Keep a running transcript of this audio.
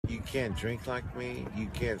You can't drink like me. You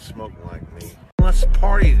can't smoke like me. Let's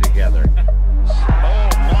party together. Oh,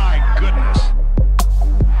 my goodness.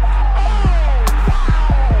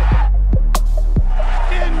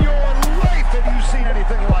 In your life, have you seen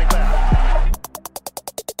anything like that?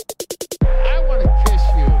 I want to kiss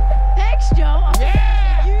you. Thanks, Joe.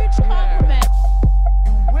 Yeah. Huge compliment.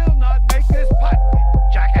 You will not make this putt,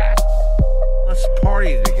 jackass. Let's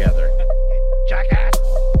party together. Jackass.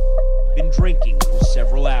 Been drinking for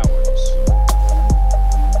several hours.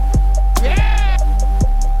 Yeah.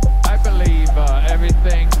 I believe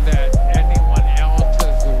everything that anyone else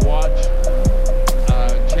has watched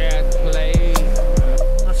Chad play.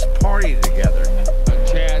 Let's party together.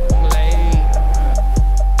 Chad play.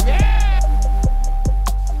 Yeah.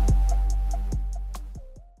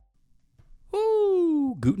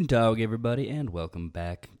 Woo! Guten Tag, everybody, and welcome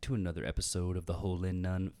back to another episode of the Hole in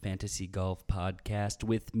None Fantasy Golf Podcast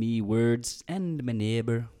with me, Words, and my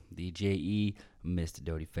neighbor, the J.E., Mr.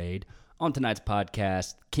 Doty Fade. On tonight's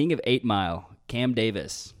podcast, King of 8 Mile, Cam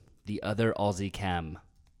Davis, the other Aussie Cam,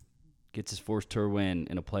 gets his first tour win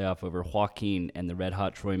in a playoff over Joaquin and the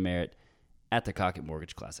red-hot Troy Merritt at the Cockett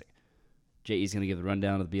Mortgage Classic. J.E.'s going to give the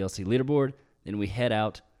rundown of the BLC leaderboard, then we head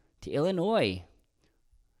out to Illinois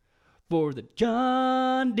for the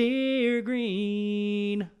John Deere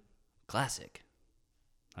Green Classic.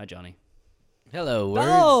 Hi, Johnny. Hello, Words.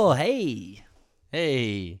 Oh, hey.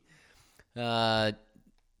 Hey.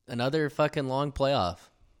 Another fucking long playoff.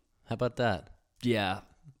 How about that? Yeah,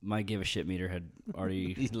 my give a shit meter had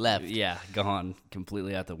already He left. Yeah, gone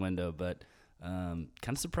completely out the window. But kind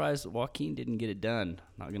of surprised Joaquin didn't get it done.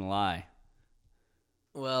 Not gonna lie.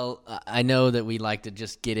 Well, I know that we like to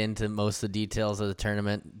just get into most of the details of the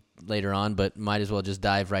tournament later on, but might as well just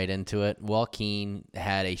dive right into it. Joaquin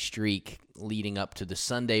had a streak leading up to the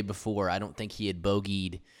Sunday before. I don't think he had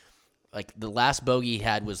bogeyed. Like, the last bogey he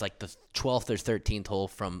had was like the 12th or 13th hole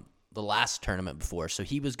from the last tournament before. So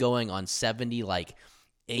he was going on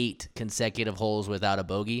 8 consecutive holes without a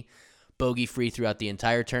bogey. Bogey free throughout the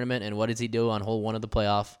entire tournament. And what does he do on hole 1 of the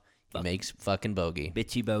playoff? He makes fucking bogey.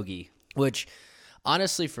 Bitchy bogey. Which,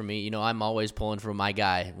 honestly, for me, I'm always pulling for my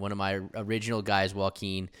guy, one of my original guys,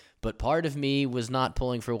 Joaquin. But part of me was not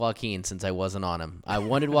pulling for Joaquin since I wasn't on him. I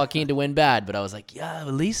wanted Joaquin to win bad, but I was like, yeah,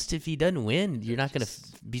 at least if he doesn't win, you're not going to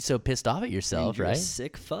be so pissed off at yourself, You're right? a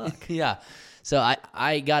sick fuck. Yeah. So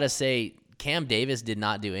I got to say, Cam Davis did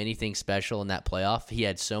not do anything special in that playoff. He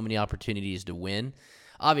had so many opportunities to win.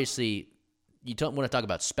 Obviously, you don't want to talk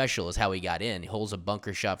about special is how he got in. He holds a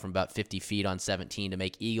bunker shot from about 50 feet on 17 to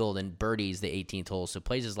make eagle, then birdies the 18th hole. So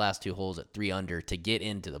plays his last 2 holes at 3 under to get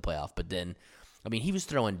into the playoff. But then, he was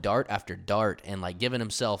throwing dart after dart and giving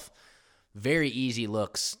himself very easy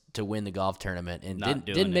looks to win the golf tournament and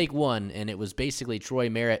didn't make one. And it was basically Troy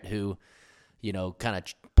Merritt who, kind of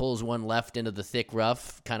pulls one left into the thick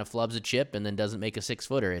rough, kind of flubs a chip, and then doesn't make a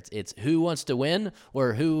 6-footer. It's who wants to win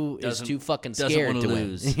or who is too fucking scared to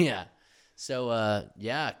lose. win. Yeah. So,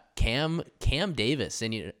 Cam Davis,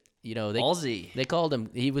 and Aussie. they called him.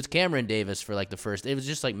 He was Cameron Davis for the first. It was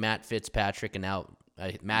just like Matt Fitzpatrick, and now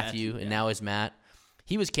Matthew, and now is Matt.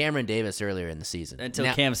 He was Cameron Davis earlier in the season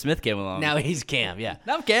Until Cam Smith came along. Now he's Cam. Yeah,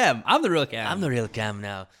 Now I'm Cam. I'm the real Cam. I'm the real Cam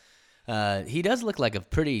now. He does look like a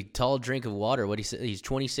pretty tall drink of water. What he said, he's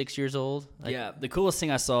 26 years old. Yeah, the coolest thing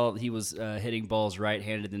I saw, he was hitting balls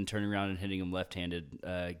right-handed, then turning around and hitting them left-handed,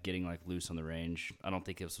 getting loose on the range. I don't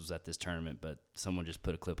think this was at this tournament, but someone just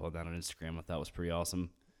put a clip on that on Instagram. I thought was pretty awesome.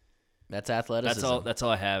 That's athleticism. That's all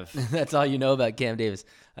I have. That's all you know about Cam Davis.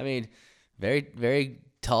 Very, very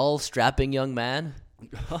tall, strapping young man.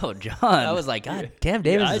 Oh, John. I was like, God, Cam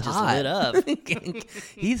Davis I is just hot. lit up.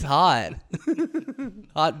 He's hot.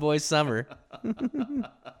 Hot boy summer.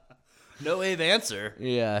 No Abe answer.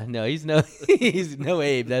 Yeah, no, he's no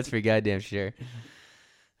Abe. That's for goddamn sure.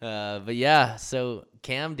 But yeah, so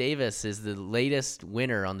Cam Davis is the latest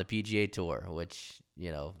winner on the PGA Tour, which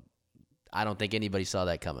I don't think anybody saw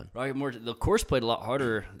that coming. Right, the course played a lot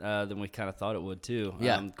harder than we kind of thought it would too.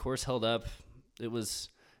 Yeah, course held up. It was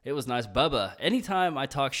nice. Bubba. Anytime I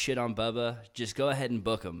talk shit on Bubba, just go ahead and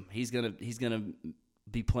book him. He's gonna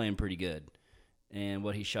be playing pretty good. And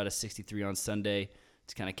what he shot a 63 on Sunday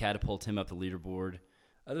to kind of catapult him up the leaderboard.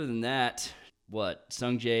 Other than that,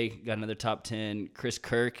 Sung Jae got another top 10. Chris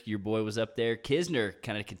Kirk, your boy, was up there. Kisner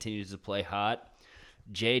kind of continues to play hot.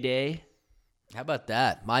 J-Day. How about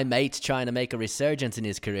that? My mate's trying to make a resurgence in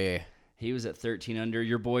his career. He was at 13 under.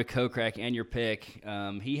 Your boy Kokrak and your pick.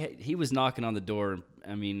 He was knocking on the door.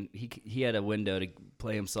 He had a window to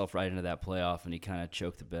play himself right into that playoff, and he kind of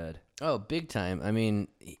choked the bed. Oh, big time.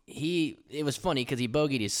 It was funny because he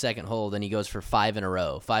bogeyed his second hole, then he goes for 5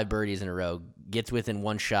 birdies in a row, gets within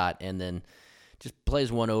one shot, and then just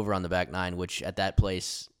plays one over on the back nine, which at that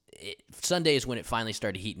place, Sunday is when it finally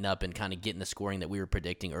started heating up and kind of getting the scoring that we were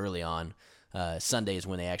predicting early on. Sunday is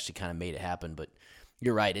when they actually kind of made it happen. But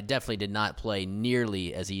you're right, it definitely did not play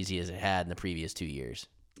nearly as easy as it had in the previous 2 years.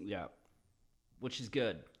 Yeah, which is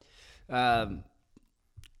good.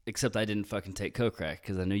 Except I didn't fucking take Kokrak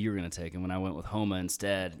because I knew you were going to take him. When I went with Homa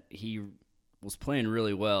instead, he was playing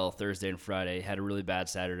really well Thursday and Friday, had a really bad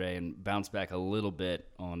Saturday, and bounced back a little bit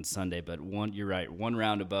on Sunday. But you're right, one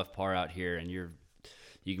round above par out here, and you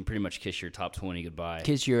can pretty much kiss your top 20 goodbye.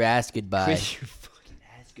 Kiss your ass goodbye. Kiss your fucking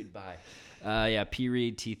ass goodbye. Yeah, P.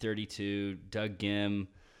 Reed, T32, Doug Gim,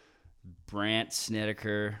 Brant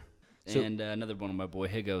Snedeker, and another one of my boy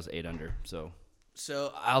Higgos, 8 under. So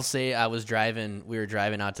I'll say we were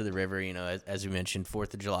driving out to the river, as we mentioned,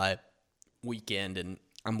 4th of July weekend, and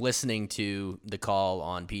I'm listening to the call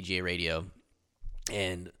on PGA radio,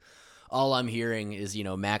 and all I'm hearing is,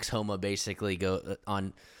 Max Homa basically go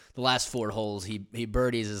on the last 4 holes. He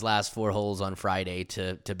birdies his last 4 holes on Friday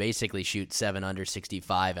to basically shoot 7 under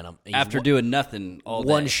 65, and after doing nothing all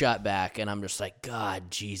day. One shot back, and I'm just like,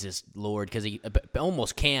 God, Jesus, Lord, because he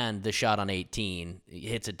almost canned the shot on 18. He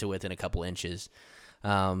hits it to within a couple inches,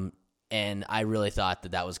 and I really thought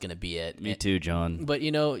that was going to be it. Me too, John. But,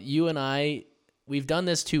 you and I, we've done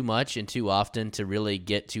this too much and too often to really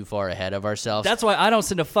get too far ahead of ourselves. That's why I don't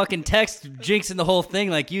send a fucking text jinxing the whole thing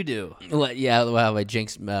like you do. Well, yeah, wow, I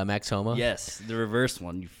jinxed Max Homa? Yes, the reverse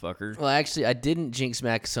one, you fucker. Well, actually, I didn't jinx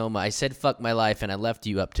Max Homa. I said fuck my life, and I left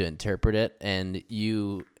you up to interpret it, and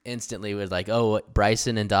you instantly was like, oh, what,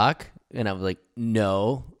 Bryson and Doc? And I was like,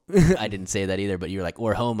 no. I didn't say that either, but you were like,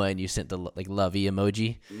 or Homa, and you sent the lovey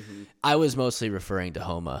emoji. Mm-hmm. I was mostly referring to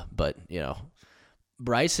Homa, but,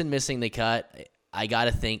 Bryson missing the cut, I got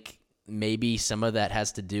to think maybe some of that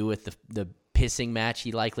has to do with the pissing match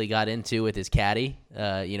he likely got into with his caddy,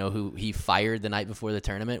 who he fired the night before the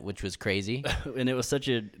tournament, which was crazy. And it was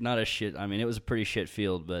it was a pretty shit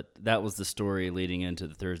field, but that was the story leading into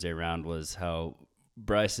the Thursday round, was how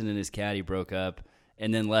Bryson and his caddy broke up,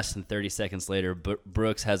 and then less than 30 seconds later,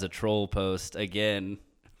 Brooks has a troll post again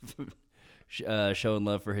showing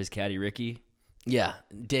love for his caddy, Ricky. Yeah,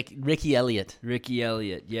 Ricky Elliott. Ricky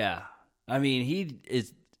Elliott, yeah. I mean,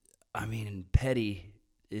 petty,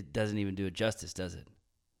 it doesn't even do it justice, does it?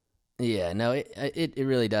 Yeah, no, it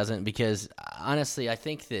really doesn't, because honestly, I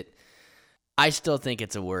still think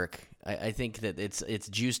it's a work. I think that it's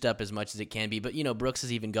juiced up as much as it can be, but Brooks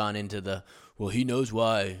has even gone into he knows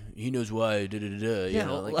why, what?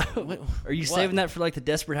 Are you saving that for like the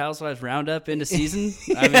Desperate Housewives roundup into season?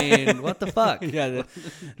 I mean, what the fuck? Yeah,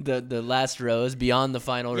 the last rose, beyond the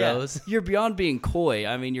final rose. You're beyond being coy.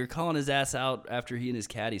 I mean, you're calling his ass out after he and his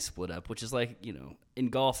caddy split up, which is like, in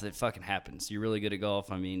golf that fucking happens. You're really good at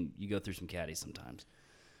golf. I mean, you go through some caddies sometimes.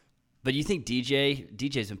 But you think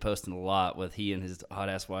DJ's been posting a lot with he and his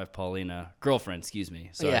hot-ass wife, Paulina, girlfriend, excuse me.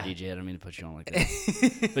 Sorry, yeah. DJ, I don't mean to put you on like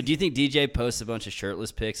that. But do you think DJ posts a bunch of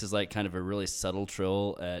shirtless pics as like kind of a really subtle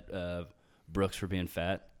troll at Brooks for being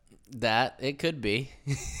fat? That, it could be.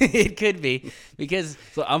 It could be. Because...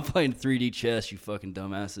 So I'm playing 3D chess, you fucking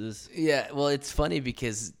dumbasses. Yeah, well, it's funny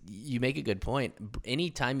because you make a good point.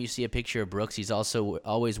 Anytime you see a picture of Brooks, he's also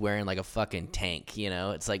always wearing like a fucking tank,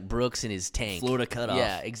 It's like Brooks in his tank. Florida cutoff.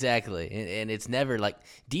 Yeah, exactly. And it's never like...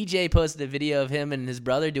 DJ posted a video of him and his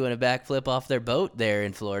brother doing a backflip off their boat there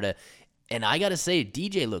in Florida. And I got to say,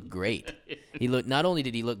 DJ looked great. Not only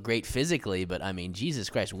did he look great physically, but I mean, Jesus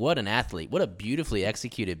Christ, what an athlete. What a beautifully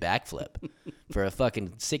executed backflip for a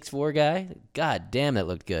fucking 6'4" guy. God damn, that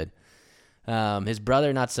looked good. His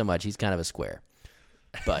brother, not so much. He's kind of a square.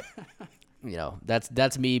 But,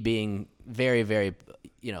 that's me being very, very,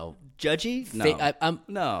 Judgy?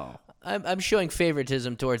 No. I'm showing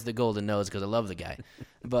favoritism towards the Golden Nose because I love the guy.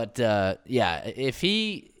 But, yeah, if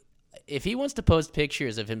he wants to post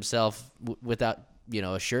pictures of himself without,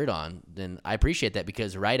 a shirt on, then I appreciate that,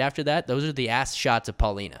 because right after that, those are the ass shots of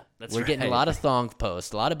Paulina. We're getting a lot of thong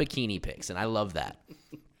posts, a lot of bikini pics, and I love that.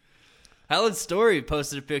 Helen Story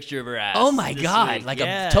posted a picture of her ass. Oh my God, week.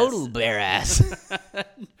 A total bare ass.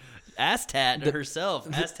 Ass tat herself,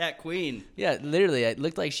 ass tat queen. Yeah, literally, it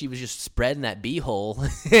looked like she was just spreading that beehole,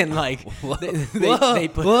 and like they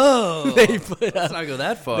put let's not go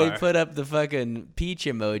that far. They put up the fucking peach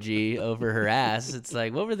emoji over her ass. It's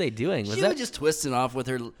like, what were they doing? Was that just twisting off with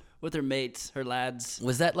her mates, her lads?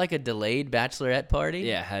 Was that like a delayed bachelorette party?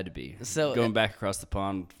 Yeah, it had to be. So going back across the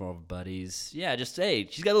pond for buddies. Yeah, she's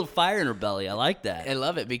got a little fire in her belly. I like that. I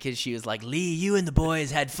love it, because she was like, Lee, you and the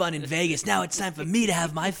boys had fun in Vegas. Now it's time for me to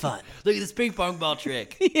have my fun. Look at this ping pong ball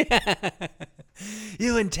trick. Yeah.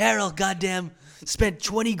 You and Terrell, goddamn. Spent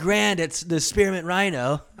 20 grand at the Spearmint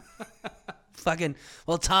Rhino. Fucking,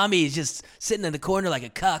 well, Tommy's just sitting in the corner like a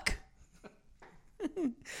cuck.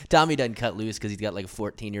 Tommy doesn't cut loose because he's got like a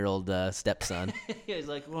 14-year-old stepson. Yeah, he's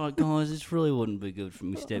like, well, guys, this really wouldn't be good for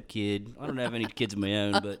me, stepkid. I don't have any kids of my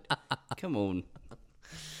own, but come on.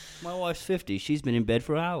 My wife's 50. She's been in bed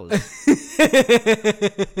for hours.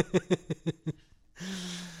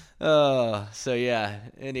 Oh, so yeah.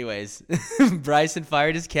 Anyways, Bryson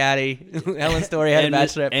fired his caddy. Ellen Story had a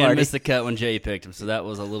bachelorette and party. missed the cut when Jay picked him, so that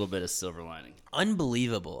was a little bit of silver lining.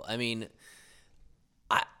 Unbelievable. I mean,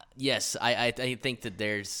 I think that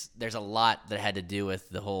there's a lot that had to do with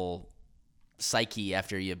the whole psyche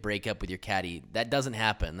after you break up with your caddy. That doesn't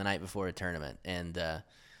happen the night before a tournament, and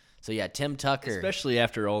so yeah, Tim Tucker, Especially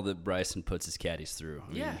after all that Bryson puts his caddies through.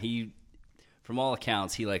 I mean, he, from all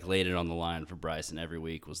accounts, he like laid it on the line for Bryson every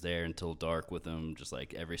week, was there until dark with him, just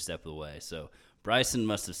like every step of the way. So Bryson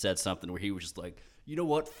must have said something where he was just like, you know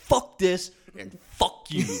what, fuck this, and fuck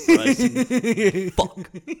you, Bryson.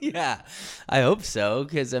 Fuck. Yeah, I hope so,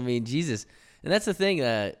 because I mean, Jesus. And that's the thing,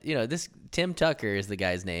 this Tim Tucker is the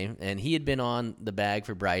guy's name, and he had been on the bag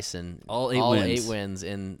for Bryson. All eight wins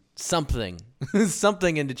and something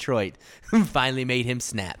in Detroit finally made him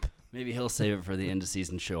snap. Maybe he'll save it for the end of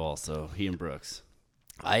season show also, he and Brooks.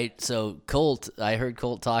 Colt, I heard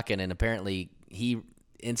Colt talking, and apparently he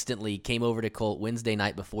instantly came over to Colt Wednesday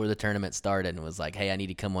night before the tournament started and was like, hey, I need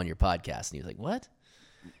to come on your podcast. And he was like, what?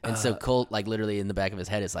 And so Colt, like literally in the back of his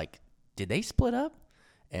head, is like, did they split up?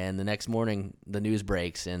 And the next morning, the news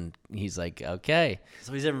breaks, and he's like, okay.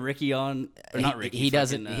 So he's having Ricky on, or not Ricky. He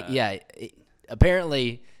doesn't,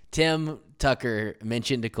 apparently, Tim Tucker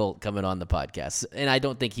mentioned to Colt coming on the podcast. And I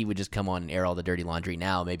don't think he would just come on and air all the dirty laundry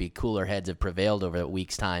now. Maybe cooler heads have prevailed over a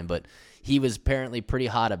week's time, but he was apparently pretty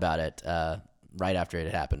hot about it right after it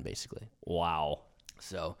had happened, basically. Wow.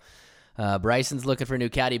 So Bryson's looking for a new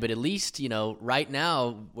caddy, but at least, right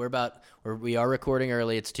now, we are recording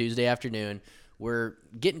early. It's Tuesday afternoon. We're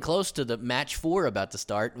getting close to the match 4 about to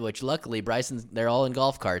start, which luckily they're all in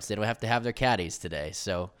golf carts. They don't have to have their caddies today.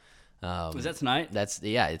 So, Was that tonight?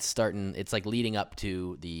 It's starting. It's like leading up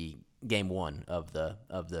to the game 1 of the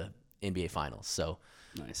NBA Finals. So,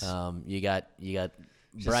 nice. You got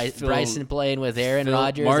Bryson playing with Aaron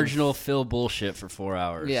Rodgers. Marginal Phil bullshit for 4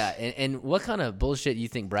 hours. Yeah, and what kind of bullshit you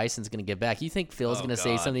think Bryson's going to get back? You think Phil's going to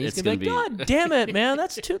say something? He's going to be like, God damn it, man,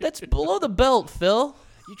 that's below the belt, Phil.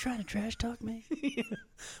 You trying to trash talk me?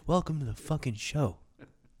 Welcome to the fucking show.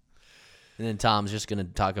 And then Tom's just going to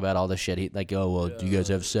talk about all the shit. Do you guys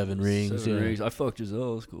have 7 rings? 7 rings. I fucked his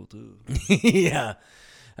old school, too. Yeah.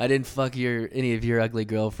 I didn't fuck any of your ugly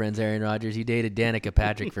girlfriends, Aaron Rodgers. You dated Danica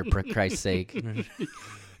Patrick, for Christ's sake.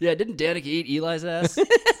 Yeah, didn't Danica eat Eli's ass?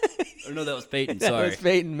 Or no, that was Peyton. Sorry. That was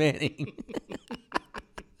Peyton Manning.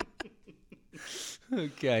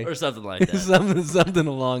 Okay. Or something like that. something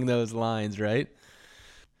along those lines, right?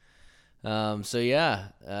 That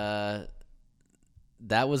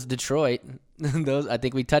was Detroit. I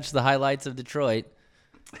think we touched the highlights of Detroit.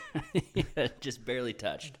 Yeah, just barely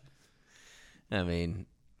touched. I mean,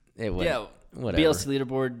 it was whatever. BLC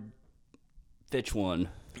leaderboard, Fitch won.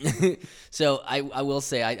 So I will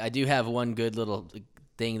say I do have one good little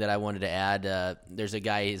thing that I wanted to add. There's a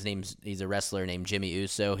guy, he's a wrestler named Jimmy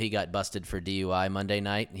Uso. He got busted for DUI Monday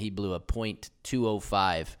night. He blew a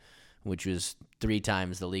 .205, which was 3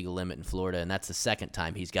 times the legal limit in Florida, and that's the second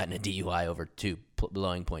time he's gotten a DUI over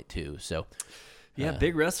blowing .2. So, yeah,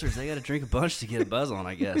 big wrestlers, they got to drink a bunch to get a buzz on,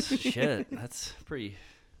 I guess. Shit, that's pretty.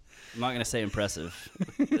 I'm not gonna say impressive.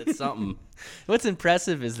 It's something. What's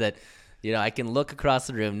impressive is that, I can look across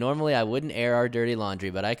the room. Normally, I wouldn't air our dirty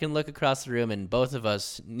laundry, but I can look across the room, and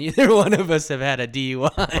neither one of us have had a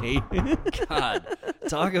DUI. God,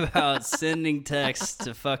 talk about sending texts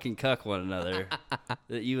to fucking cuck one another.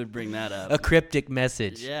 That you would bring that up. A cryptic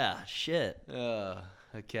message. Yeah, shit.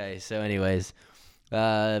 Okay, so anyways,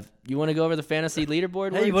 you want to go over the fantasy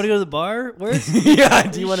leaderboard? Hey, you want to go to the bar? Where's yeah,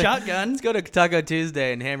 do you want to shotgun? Let's go to Taco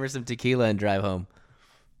Tuesday and hammer some tequila and drive home.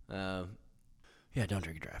 Yeah, don't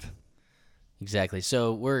drink and drive. Exactly.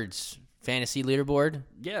 So, words, fantasy leaderboard?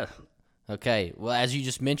 Yeah. Okay. Well, as you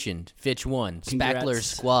just mentioned, Fitch won. Congrats. Spackler's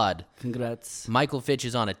squad. Congrats. Michael Fitch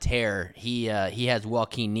is on a tear. He has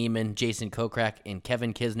Joaquin Neiman, Jason Kokrak, and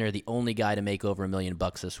Kevin Kisner, the only guy to make over $1 million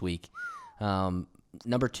this week.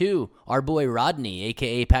 Number 2, our boy Rodney,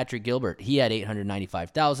 a.k.a. Patrick Gilbert. He had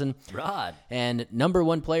 $895,000. Rod. And number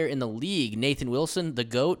 1 player in the league, Nathan Wilson, the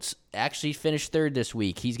GOATs, actually finished 3rd this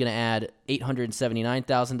week. He's going to add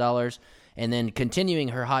 $879,000. And then continuing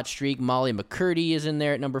her hot streak, Molly McCurdy is in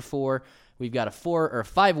there at number 4. We've got a 4 or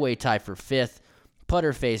 5-way tie for 5th.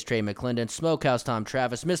 Putterface Trey McClendon, Smokehouse Tom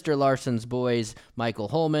Travis, Mr. Larson's Boys Michael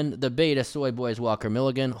Holman, the Beta Soy Boys Walker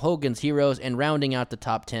Milligan, Hogan's Heroes, and rounding out the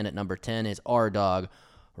top 10 at number 10 is our dog,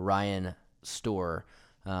 Ryan Storr.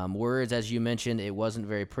 Words, as you mentioned, it wasn't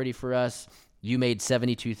very pretty for us. You made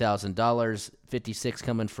 $72,000, 56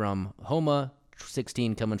 coming from Homa,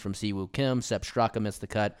 16 coming from Siwoo Kim. Sepp Straka missed the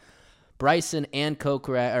cut. Bryson and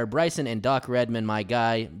Doc Redman, my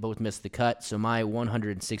guy, both missed the cut. So my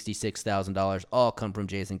 $166,000 all come from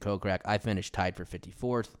Jason Kokrak. I finished tied for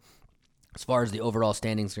 54th. As far as the overall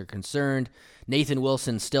standings are concerned, Nathan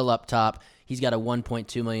Wilson still up top. He's got a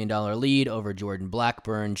 $1.2 million lead over Jordan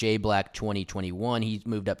Blackburn. J Black 2021. He's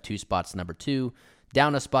moved up 2 spots to number 2.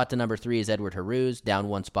 Down a spot to number 3 is Edward Haruz. Down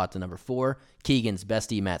 1 spot to number 4. Keegan's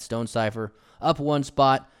bestie, Matt Stonecipher. Up 1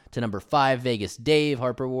 spot to number 5, Vegas Dave,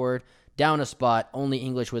 Harper Ward. Down a spot, Only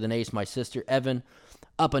English with an Ace, my sister, Evan.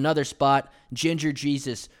 Up another spot, Ginger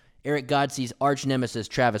Jesus, Eric Godsey's arch nemesis,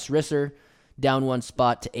 Travis Risser. Down 1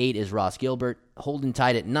 spot to 8 is Ross Gilbert. Holding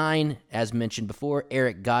tight at 9, as mentioned before,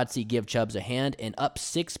 Eric Godsey, Give Chubbs a Hand. And up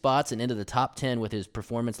 6 spots and into the top 10 with his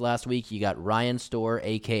performance last week, you got Ryan Storr,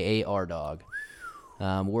 a.k.a. R-Dog.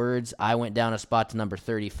 Words, I went down a spot to number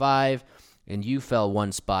 35, and you fell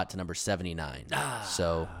 1 spot to number 79.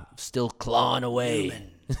 So, still clawing away.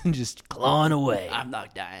 Just clawing away. I'm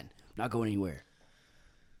not dying. I'm not going anywhere.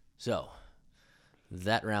 So,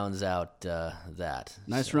 that rounds out that.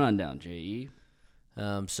 Nice rundown, J.E.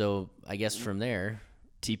 So, I guess from there,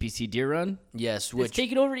 TPC Deer Run? yes, Let's which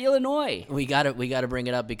take it over to Illinois. we got to bring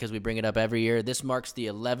it up because we bring it up every year. This marks the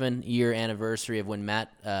 11-year anniversary of when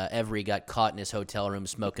Matt Every got caught in his hotel room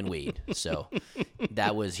smoking weed. So,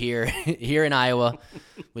 that was here in Iowa,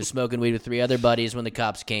 was smoking weed with 3 other buddies when the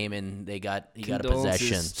cops came and he got a possession.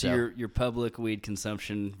 Condolences to So, your public weed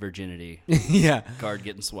consumption virginity. yeah, Card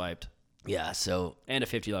getting swiped. yeah. So, And a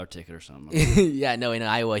 $50 ticket or something. yeah, no, in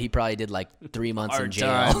Iowa, he probably did like 3 months in Hard jail.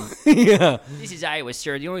 time. yeah. This is Iowa,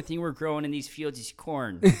 sir. The only thing we're growing in these fields is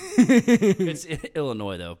corn. It's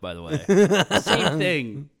Illinois, though, by the way. Same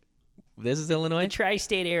thing. This is Illinois? The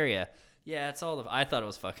tri-state area. Yeah, it's all I thought it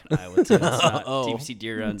was fucking Iowa, too. It's not. Oh. TPC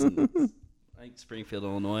Deer Runs in, I think, Springfield,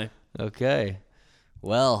 Illinois. Okay.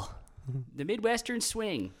 Well, The Midwestern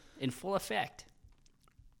swing in full effect.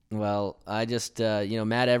 I just,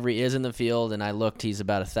 Matt Every is in the field, and I looked, he's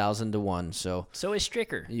about 1,000 to 1. So So is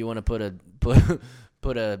Stricker. you want to put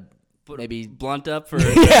a maybe. Blunt up for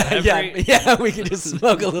Yeah, we can just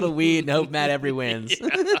smoke a little weed and hope Matt Every wins.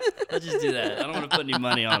 Let's just do that. I don't want to put any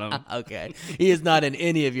money on him. Okay. He is not in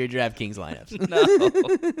any of your DraftKings lineups.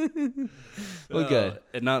 No. Well, good.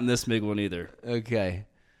 And not in this big one either. Okay.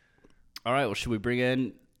 All right, well, should we bring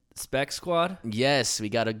in Spec Squad? Yes, we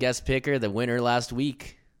got a guest picker, the winner last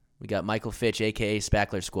week. We got Michael Fitch, a.k.a.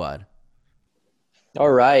 Spackler Squad.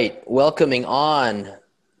 All right. Welcoming on,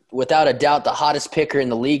 without a doubt, the hottest picker in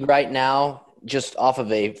the league right now, just off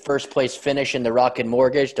of a first-place finish in the Rocket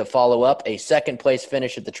Mortgage to follow up a second-place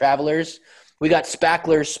finish at the Travelers. We got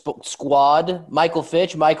Spackler Squad, Michael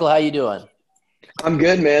Fitch. Michael, how you doing? I'm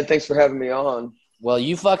good, man. Thanks for having me on. Well,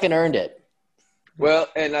 you fucking earned it. Well,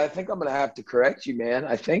 and I think I'm going to have to correct you, man.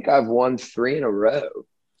 I think I've won 3 in a row.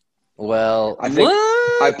 Well, I think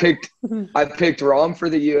I picked Rahm for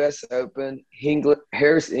the U.S. Open,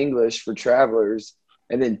 Harris English for Travelers,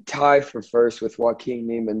 and then tied for first with Joaquin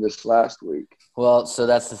Neiman this last week. well, so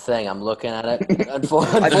that's the thing. I'm looking at it.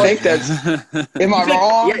 I think that's – am I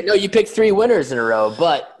wrong? Yeah, no, you picked 3 winners in a row,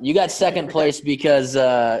 but you got second place because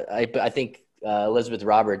I think Elizabeth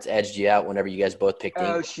Roberts edged you out whenever you guys both picked Oh,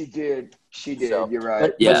 English. she did. She did. So- You're right.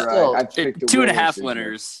 but You're still, right. I picked the 2.5 winners.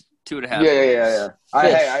 winners. 2.5.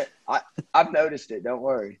 Yeah. Fish. I've noticed it. Don't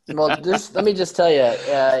worry. Well, let me just tell you,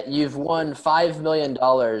 you've won $5 million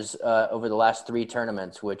over the last 3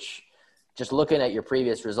 tournaments, which just looking at your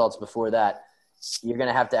previous results before that, you're going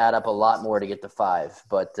to have to add up a lot more to get to 5.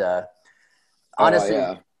 But honestly,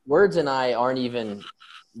 yeah. Words and I aren't even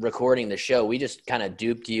recording the show. We just kind of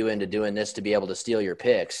duped you into doing this to be able to steal your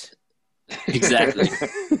picks. Exactly.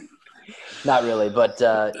 Not really, but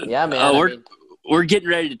yeah, man. We're getting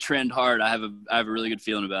ready to trend hard. I have a really good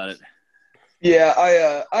feeling about it. Yeah,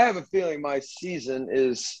 I have a feeling my season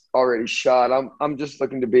is already shot. I'm just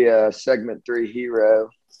looking to be a segment 3 hero.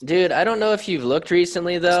 Dude, I don't know if you've looked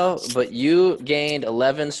recently, though, but you gained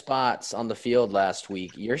 11 spots on the field last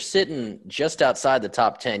week. You're sitting just outside the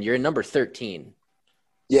top 10. You're number 13.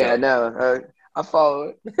 Yeah, no, I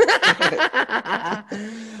follow it.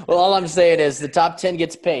 Well, all I'm saying is the top 10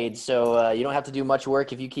 gets paid, so you don't have to do much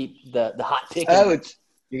work if you keep the hot pick.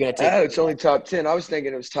 You're gonna take. It's only top 10. I was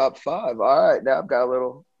thinking it was top 5. All right, now I've got a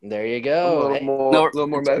little There you go. more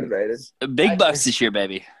motivated. Big bucks this year,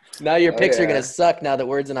 baby. Now your Oh, picks are yeah. going to suck now that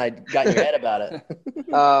Words and I got in your head about it.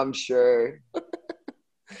 I'm sure.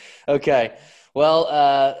 Okay. Well,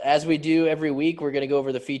 as we do every week, we're going to go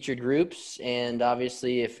over the featured groups. And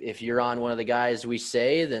obviously, if you're on one of the guys we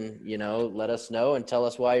say, then, let us know and tell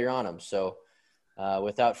us why you're on them. So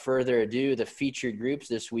without further ado, the featured groups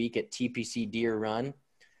this week at TPC Deer Run,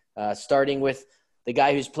 starting with the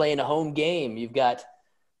guy who's playing a home game. You've got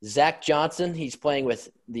Zach Johnson. He's playing with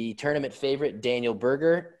the tournament favorite, Daniel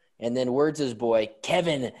Berger. And then Words' boy,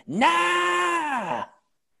 Kevin Nah.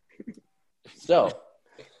 So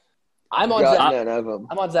I'm on Got none of them.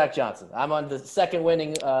 I'm on Zach Johnson. I'm on the second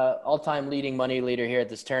winning, all-time leading money leader here at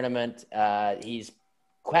this tournament. He's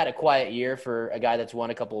had a quiet year for a guy that's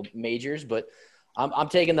won a couple majors, but I'm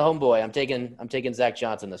taking the homeboy. I'm taking Zach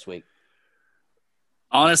Johnson this week.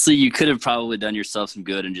 Honestly, you could have probably done yourself some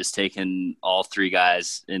good and just taken all three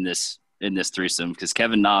guys in this threesome, because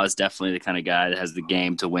Kevin Na is definitely the kind of guy that has the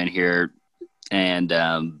game to win here, and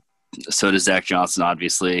so does Zach Johnson,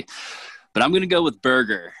 obviously. But I'm going to go with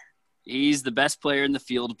Berger. He's the best player in the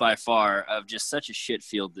field by far, of just such a shit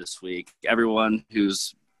field this week. Everyone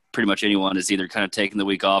who's pretty much anyone is either kind of taking the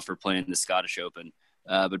week off or playing the Scottish Open.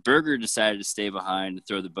 But Berger decided to stay behind and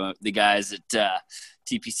throw the guys at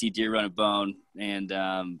TPC Deer Run a bone, and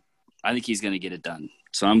I think he's going to get it done.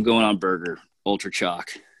 So I'm going on Berger, ultra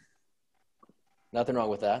chalk. Nothing wrong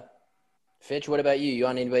with that. Fitch, what about you? You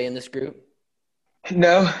on anybody in this group?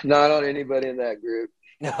 No, not on anybody in that group.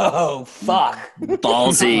 No, fuck.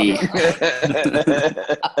 Ballsy.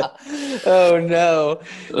 Oh, no.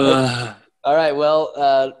 All right,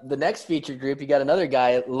 well, the next featured group, you got another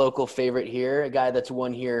guy, local favorite here, a guy that's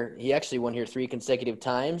won here. He actually won here 3 consecutive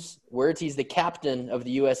times. Words, he's the captain of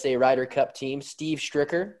the USA Ryder Cup team, Steve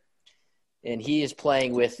Stricker, and he is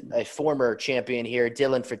playing with a former champion here,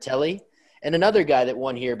 Dylan Fratelli, and another guy that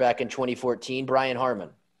won here back in 2014, Brian Harmon.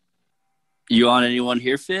 You on anyone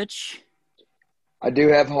here, Fitch? I do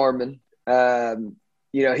have Harmon.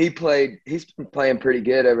 He's been playing pretty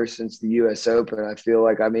good ever since the U.S. Open. I feel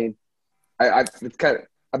like,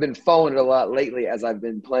 I've been following it a lot lately as I've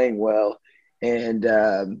been playing well, and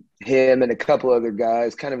him and a couple other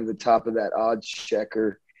guys, kind of at the top of that odds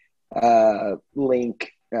checker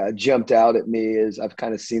link, jumped out at me as I've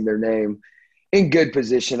kind of seen their name in good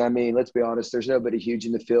position. I mean, let's be honest, there's nobody huge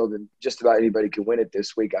in the field, and just about anybody can win it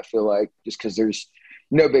this week, I feel like, just because there's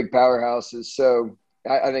no big powerhouses. So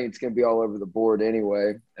I think it's going to be all over the board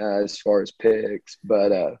anyway, as far as picks.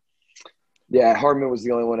 But, Harmon was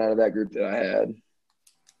the only one out of that group that I had.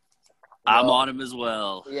 I'm on him as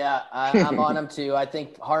well. Yeah, I'm on him too. I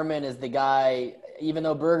think Harmon is the guy, even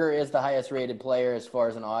though Berger is the highest rated player as far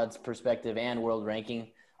as an odds perspective and world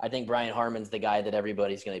ranking, I think Brian Harmon's the guy that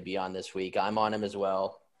everybody's going to be on this week. I'm on him as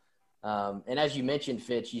well. And as you mentioned,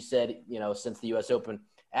 Fitch, you said, since the U.S. Open,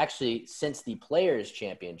 actually since the Players'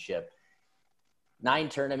 Championship, 9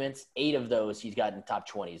 tournaments, 8 of those he's gotten top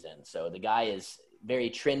 20s in. So the guy is very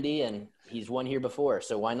trendy, and he's won here before.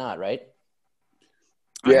 So why not, right?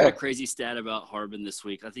 I got a crazy stat about Harmon this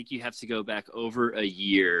week. I think you have to go back over a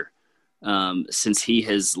year since he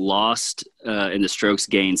has lost in the strokes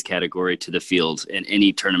gains category to the field in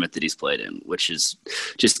any tournament that he's played in, which is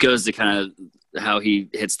just goes to kind of how he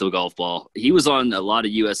hits the golf ball. He was on a lot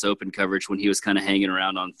of U.S. Open coverage when he was kind of hanging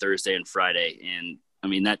around on Thursday and Friday. And, I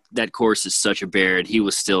mean, that course is such a bear, and he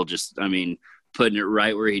was still just, putting it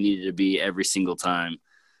right where he needed to be every single time.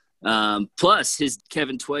 Plus, his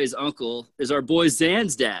Kevin Tway's uncle is our boy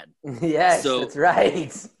Zan's dad. Yes, so, that's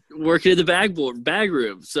right. Working at the bag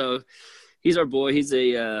room. So he's our boy. He's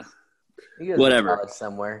a whatever.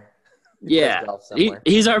 Somewhere. Yeah,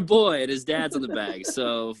 he's our boy, and his dad's on the bag.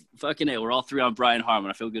 So fucking A, we're all 3 on Brian Harmon.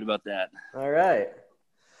 I feel good about that. All right.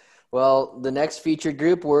 Well, the next featured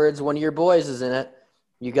group, Words, one of your boys is in it.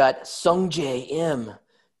 You got Sungjae Im.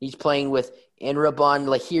 He's playing with Enrabon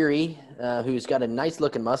Lahiri, who's got a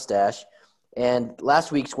nice-looking mustache. And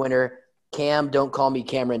last week's winner, Don't Call Me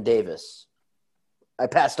Cameron Davis. I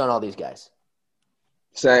passed on all these guys.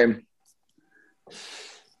 Same.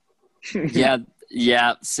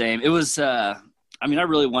 Yeah, same. It was I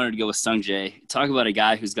really wanted to go with Sungjae. Talk about a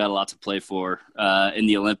guy who's got a lot to play for in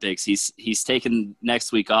the Olympics. He's taken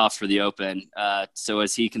next week off for the Open, so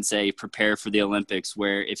as he can say, prepare for the Olympics,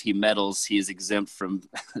 where if he medals, he is exempt from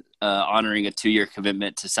honoring a 2-year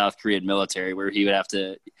commitment to South Korean military, where he would have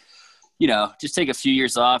to, just take a few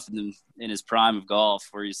years off in his prime of golf,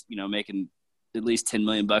 where he's, making at least $10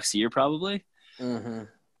 million a year probably. Mm-hmm.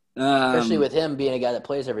 Especially with him being a guy that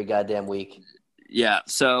plays every goddamn week. Yeah,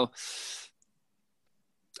 so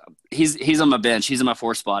he's on my bench. He's in my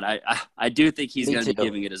 4 spot. I do think he's going to be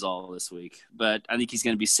giving it his all this week, but I think he's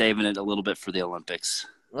going to be saving it a little bit for the Olympics.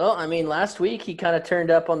 Well, I mean, last week he kind of turned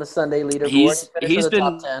up on the Sunday leaderboard. He's Finished in the been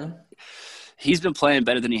top 10. He's been playing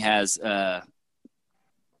better than he has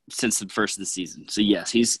since the first of the season. So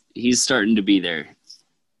yes, he's starting to be there.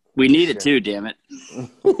 We need it too, damn it.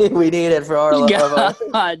 We need it for our God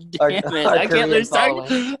damn it. our I can't lose Korean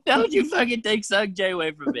Sung. Don't you fucking take Sung Jae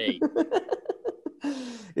away from me.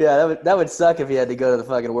 Yeah, that would suck if you had to go to the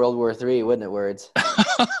fucking World War III, wouldn't it, Words?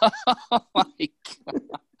 Oh my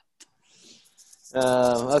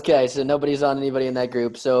God. Okay, so nobody's on anybody in that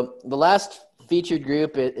group. So the last featured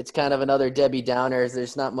group, it's kind of another Debbie Downer.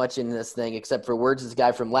 There's not much in this thing except for Words'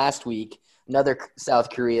 guy from last week, another South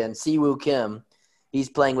Korean, Siwoo Kim. He's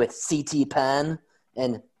playing with CT Pan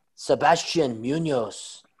and Sebastian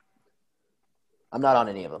Munoz. I'm not on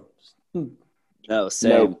any of them. No, same.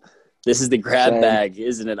 Nope. This is the grab Same. bag,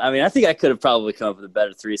 isn't it? I mean, I think I could have probably come up with a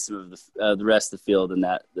better threesome of the rest of the field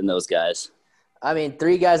than those guys. I mean,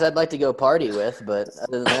 3 guys I'd like to go party with, but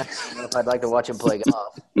other than that, I don't know if I'd like to watch them play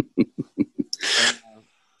golf.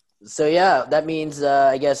 So, yeah, that means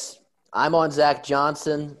I guess I'm on Zach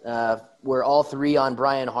Johnson. We're all 3 on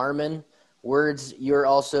Brian Harmon. Words, you're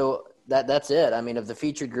also that's it. I mean, of the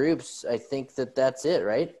featured groups, I think that's it,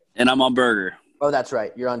 right? And I'm on Berger. Oh, that's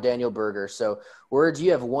right. You're on Daniel Berger. So, Words, you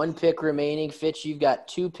have 1 pick remaining. Fitch, you've got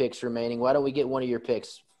 2 picks remaining. Why don't we get one of your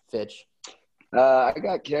picks, Fitch? I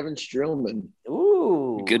got Kevin Streelman.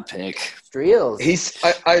 Ooh. Good pick. Streels.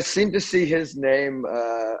 I seem to see his name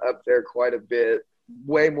up there quite a bit,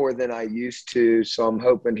 way more than I used to. So I'm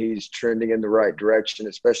hoping he's trending in the right direction,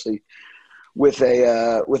 especially with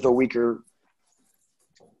a weaker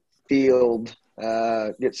field.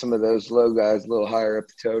 Get some of those low guys a little higher up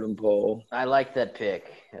the totem pole. I like that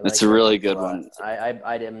pick. That's a really good one. I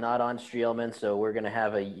am not on Streelman, so we're going to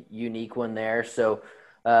have a unique one there. So,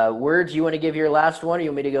 Words, you want to give your last one, or you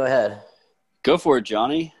want me to go ahead? Go for it,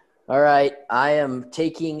 Johnny. All right. I am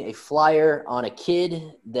taking a flyer on a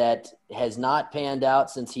kid that has not panned out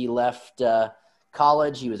since he left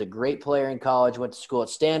college. He was a great player in college, went to school at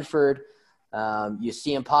Stanford. You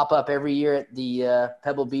see him pop up every year at the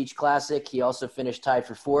Pebble Beach Classic. He also finished tied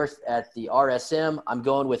for 4th at the RSM. I'm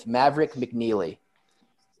going with Maverick McNeely.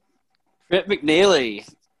 Trip McNeely.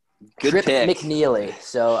 Good Trip pick. McNeely.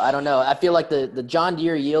 So, I don't know. I feel like the John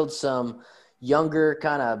Deere yields some younger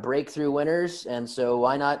kind of breakthrough winners, and so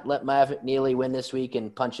why not let Maverick McNeely win this week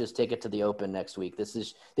and punch his ticket to the Open next week? This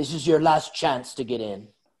is your last chance to get in.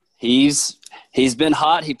 He's been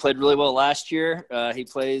hot. He played really well last year. He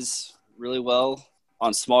plays really well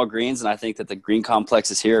on small greens, and I think that the green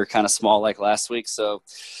complexes here are kind of small like last week, so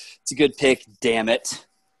it's a good pick, damn it.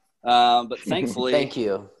 But thankfully Thank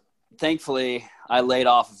you. Thankfully, I laid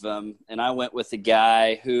off of him, and I went with the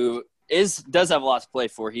guy who does have a lot to play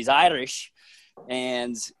for. He's Irish,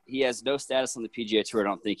 and he has no status on the PGA Tour, I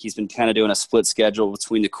don't think. He's been kind of doing a split schedule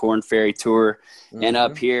between the Korn Ferry Tour and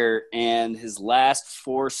up here, and his last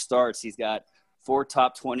 4 starts, he's got 4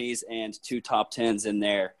 top 20s and 2 top 10s in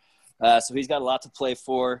there. So he's got a lot to play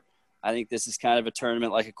for. I think this is kind of a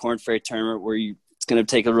tournament like a Korn Ferry tournament where it's going to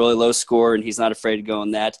take a really low score, and he's not afraid to go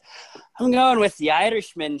in that. I'm going with the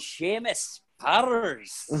Irishman, Seamus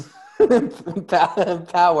Powers.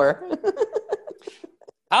 Power.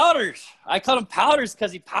 Powders. I call him Powders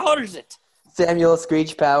because he powders it. Samuel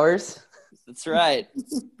Screech Powers. That's right.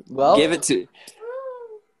 Well, give it to.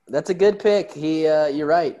 That's a good pick. You're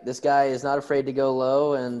right. This guy is not afraid to go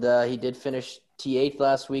low, and he did finish T8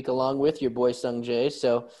 last week along with your boy Sung Jae.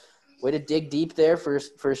 So, way to dig deep there for a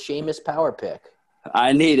Seamus Power pick.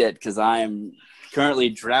 I need it because I am currently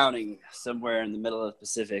drowning somewhere in the middle of the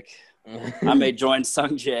Pacific. I may join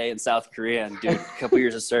Sung Jae in South Korea and do a couple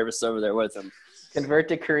years of service over there with him. Convert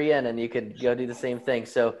to Korean, and you could go do the same thing.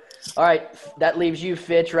 So, all right, that leaves you,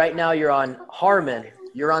 Fitch. Right now you're on Harmon.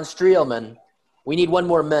 You're on Streelman. We need one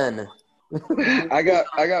more man. I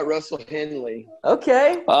got Russell Henley.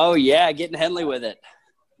 Okay. Oh, yeah, getting Henley with it.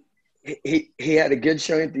 He had a good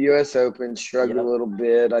showing at the U.S. Open, struggled a little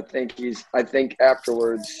bit. I think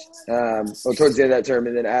afterwards, towards the end of that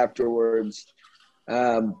tournament, then afterwards.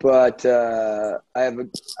 But I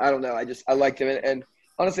don't know. I liked him, and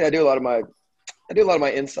honestly, I do a lot of my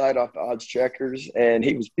inside off the odds checkers, and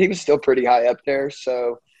he was still pretty high up there.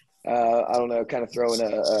 So I don't know, kind of throwing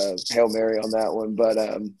a Hail Mary on that one. But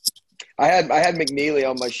I had McNeely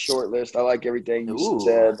on my short list. I like everything you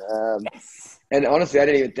said. And honestly, I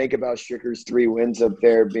didn't even think about Stricker's 3 wins up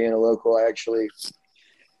there being a local. I actually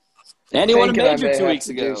and he won a major 2 weeks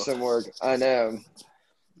ago. Do some work. I know.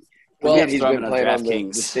 Well, again, he's been playing on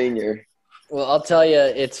the senior. Well, I'll tell you,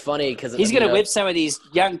 it's funny because he's going to whip some of these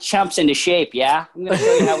young chumps into shape. Yeah, I'm going to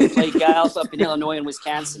show you how we play golf up in Illinois and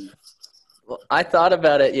Wisconsin. Well, I thought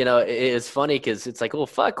about it. It's funny because it's like, well,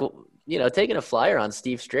 fuck. Taking a flyer on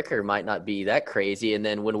Steve Stricker might not be that crazy. And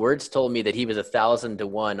then when Words told me that he was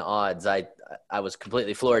 1,000-1 odds, I was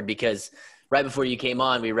completely floored because right before you came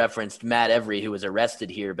on, we referenced Matt Every, who was arrested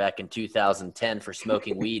here back in 2010 for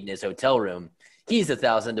smoking weed in his hotel room. He's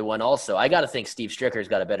 1,000-1 also. I got to think Steve Stricker's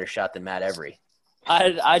got a better shot than Matt Every.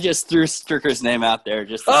 I just threw Stricker's name out there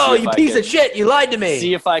just to Oh, see you if piece of shit. You lied to me.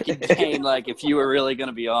 See if I could gain, if you were really going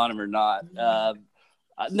to be on him or not.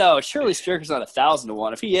 No, surely Stricker's not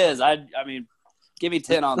 1,000-1. If he is, I mean, give me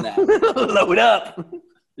 10 on that. Load up.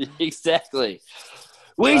 Exactly.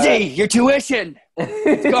 Weezy, your tuition.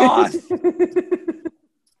 It's gone.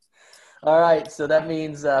 All right, so that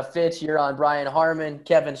means, Fitch, you're on Brian Harman,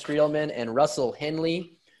 Kevin Streelman, and Russell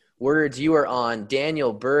Henley. Words, you are on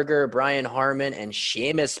Daniel Berger, Brian Harman, and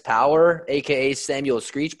Seamus Power, a.k.a. Samuel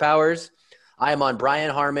Screech Powers. I am on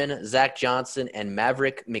Brian Harman, Zach Johnson, and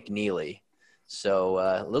Maverick McNeely. So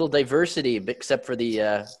a little diversity, except for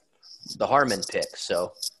the Harman pick.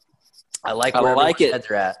 So I like where everyone's heads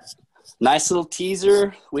are at. Nice little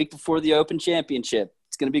teaser week before the Open Championship.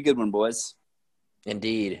 It's going to be a good one, boys.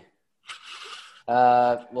 Indeed.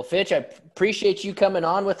 Well, Fitch, I appreciate you coming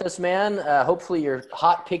on with us, man. Hopefully your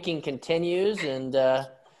hot picking continues, and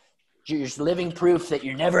you're living proof that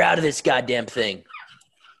you're never out of this goddamn thing.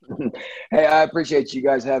 Hey, I appreciate you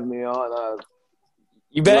guys having me on.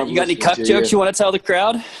 You bet. You got any cuck jokes you want to tell the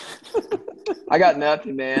crowd? I got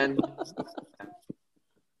nothing, man.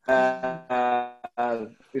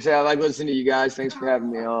 You say I like listening to you guys. Thanks for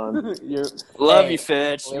having me on. Love you,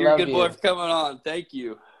 Fitch. You're a good boy for coming on. Thank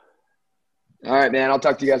you. All right, man. I'll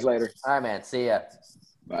talk to you guys later. All right, man. See ya.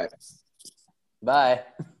 Bye. Bye.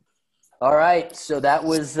 All right. So that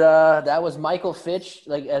was Michael Fitch,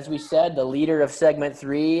 as we said, the leader of segment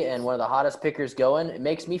 3 and one of the hottest pickers going. It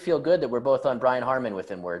makes me feel good that we're both on Brian Harman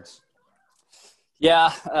with him, Words.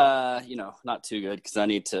 Yeah, not too good because I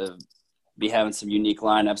need to be having some unique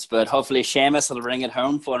lineups, but hopefully Seamus will bring it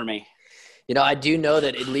home for me. I do know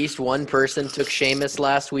that at least one person took Seamus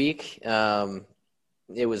last week.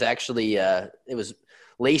 It was actually it was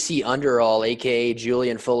Lacey Underall, a.k.a.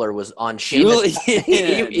 Julian Fuller, was on Seamus.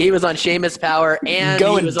 He was on Seamus Power, and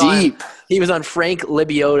going deep. He was on Frank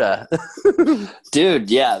Libiota.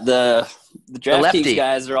 Dude, yeah, the DraftKings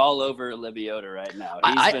guys are all over Libiota right now.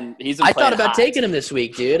 He's been I thought about hot. taking him this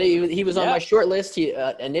week, dude. He was on my short list. He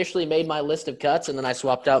initially made my list of cuts, and then I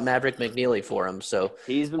swapped out Maverick McNeely for him. So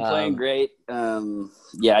he's been playing great. Can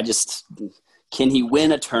he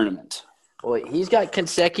win a tournament? Well, he's got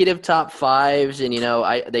consecutive top 5s,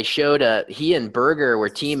 and they showed he and Berger were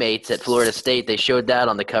teammates at Florida State. They showed that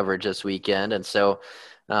on the coverage this weekend, and so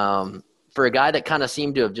for a guy that kind of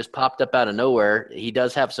seemed to have just popped up out of nowhere, he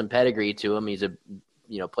does have some pedigree to him. He's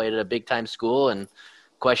played at a big time school, and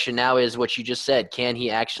question now is what you just said: can he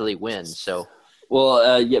actually win? So.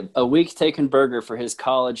 Well, a week taking Berger for his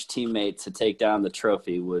college teammate to take down the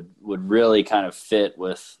trophy would really kind of fit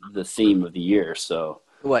with the theme of the year. So.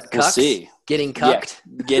 What, cucks? We'll see. Getting cucked?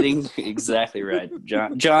 Yeah, getting exactly right.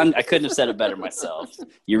 John, I couldn't have said it better myself.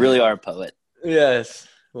 You really are a poet. Yes.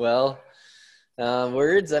 Well,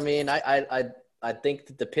 Words, I mean, I think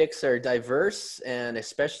that the picks are diverse, and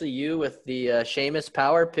especially you with the Seamus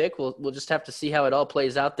Power pick. We'll just have to see how it all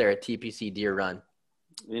plays out there at TPC Deer Run.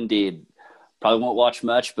 Indeed. Probably won't watch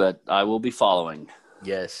much, but I will be following.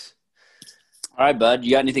 Yes. All right, bud.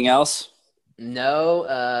 You got anything else? No,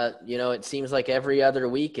 it seems like every other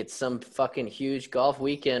week it's some fucking huge golf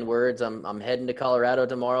weekend. Words. I'm heading to Colorado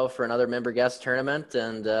tomorrow for another member guest tournament,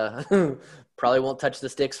 and probably won't touch the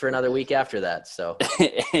sticks for another week after that. So,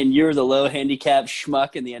 and you're the low handicap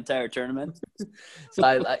schmuck in the entire tournament. So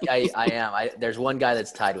I am. There's one guy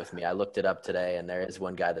that's tied with me. I looked it up today, and there is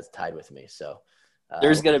one guy that's tied with me. So.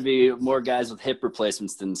 There's going to be more guys with hip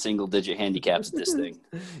replacements than single-digit handicaps at this thing.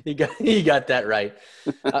 You got that right.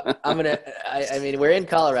 I mean, we're in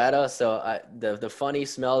Colorado, so the funny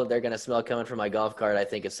smell that they're going to smell coming from my golf cart, I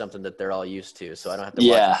think, is something that they're all used to. So I don't have to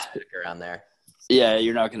watch it around there. Yeah,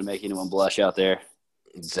 you're not going to make anyone blush out there.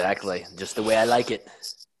 Exactly, just the way I like it.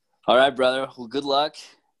 All right, brother. Well, good luck.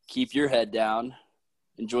 Keep your head down.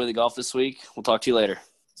 Enjoy the golf this week. We'll talk to you later.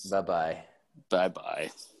 Bye-bye. Bye-bye.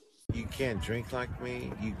 You can't drink like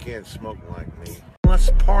me. You can't smoke like me. Let's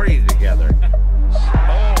party together.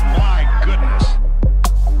 Oh, my goodness.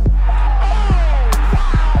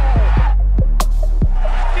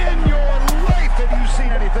 In your life have you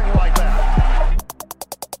seen anything like that?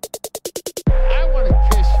 I want to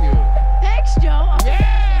kiss you. Thanks, Joe.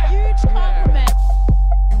 Yeah! Huge compliment.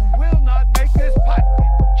 You will not make this putt,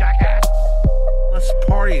 jackass. Let's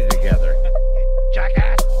party together.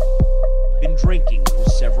 Jackass. Been drinking for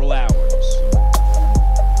several hours.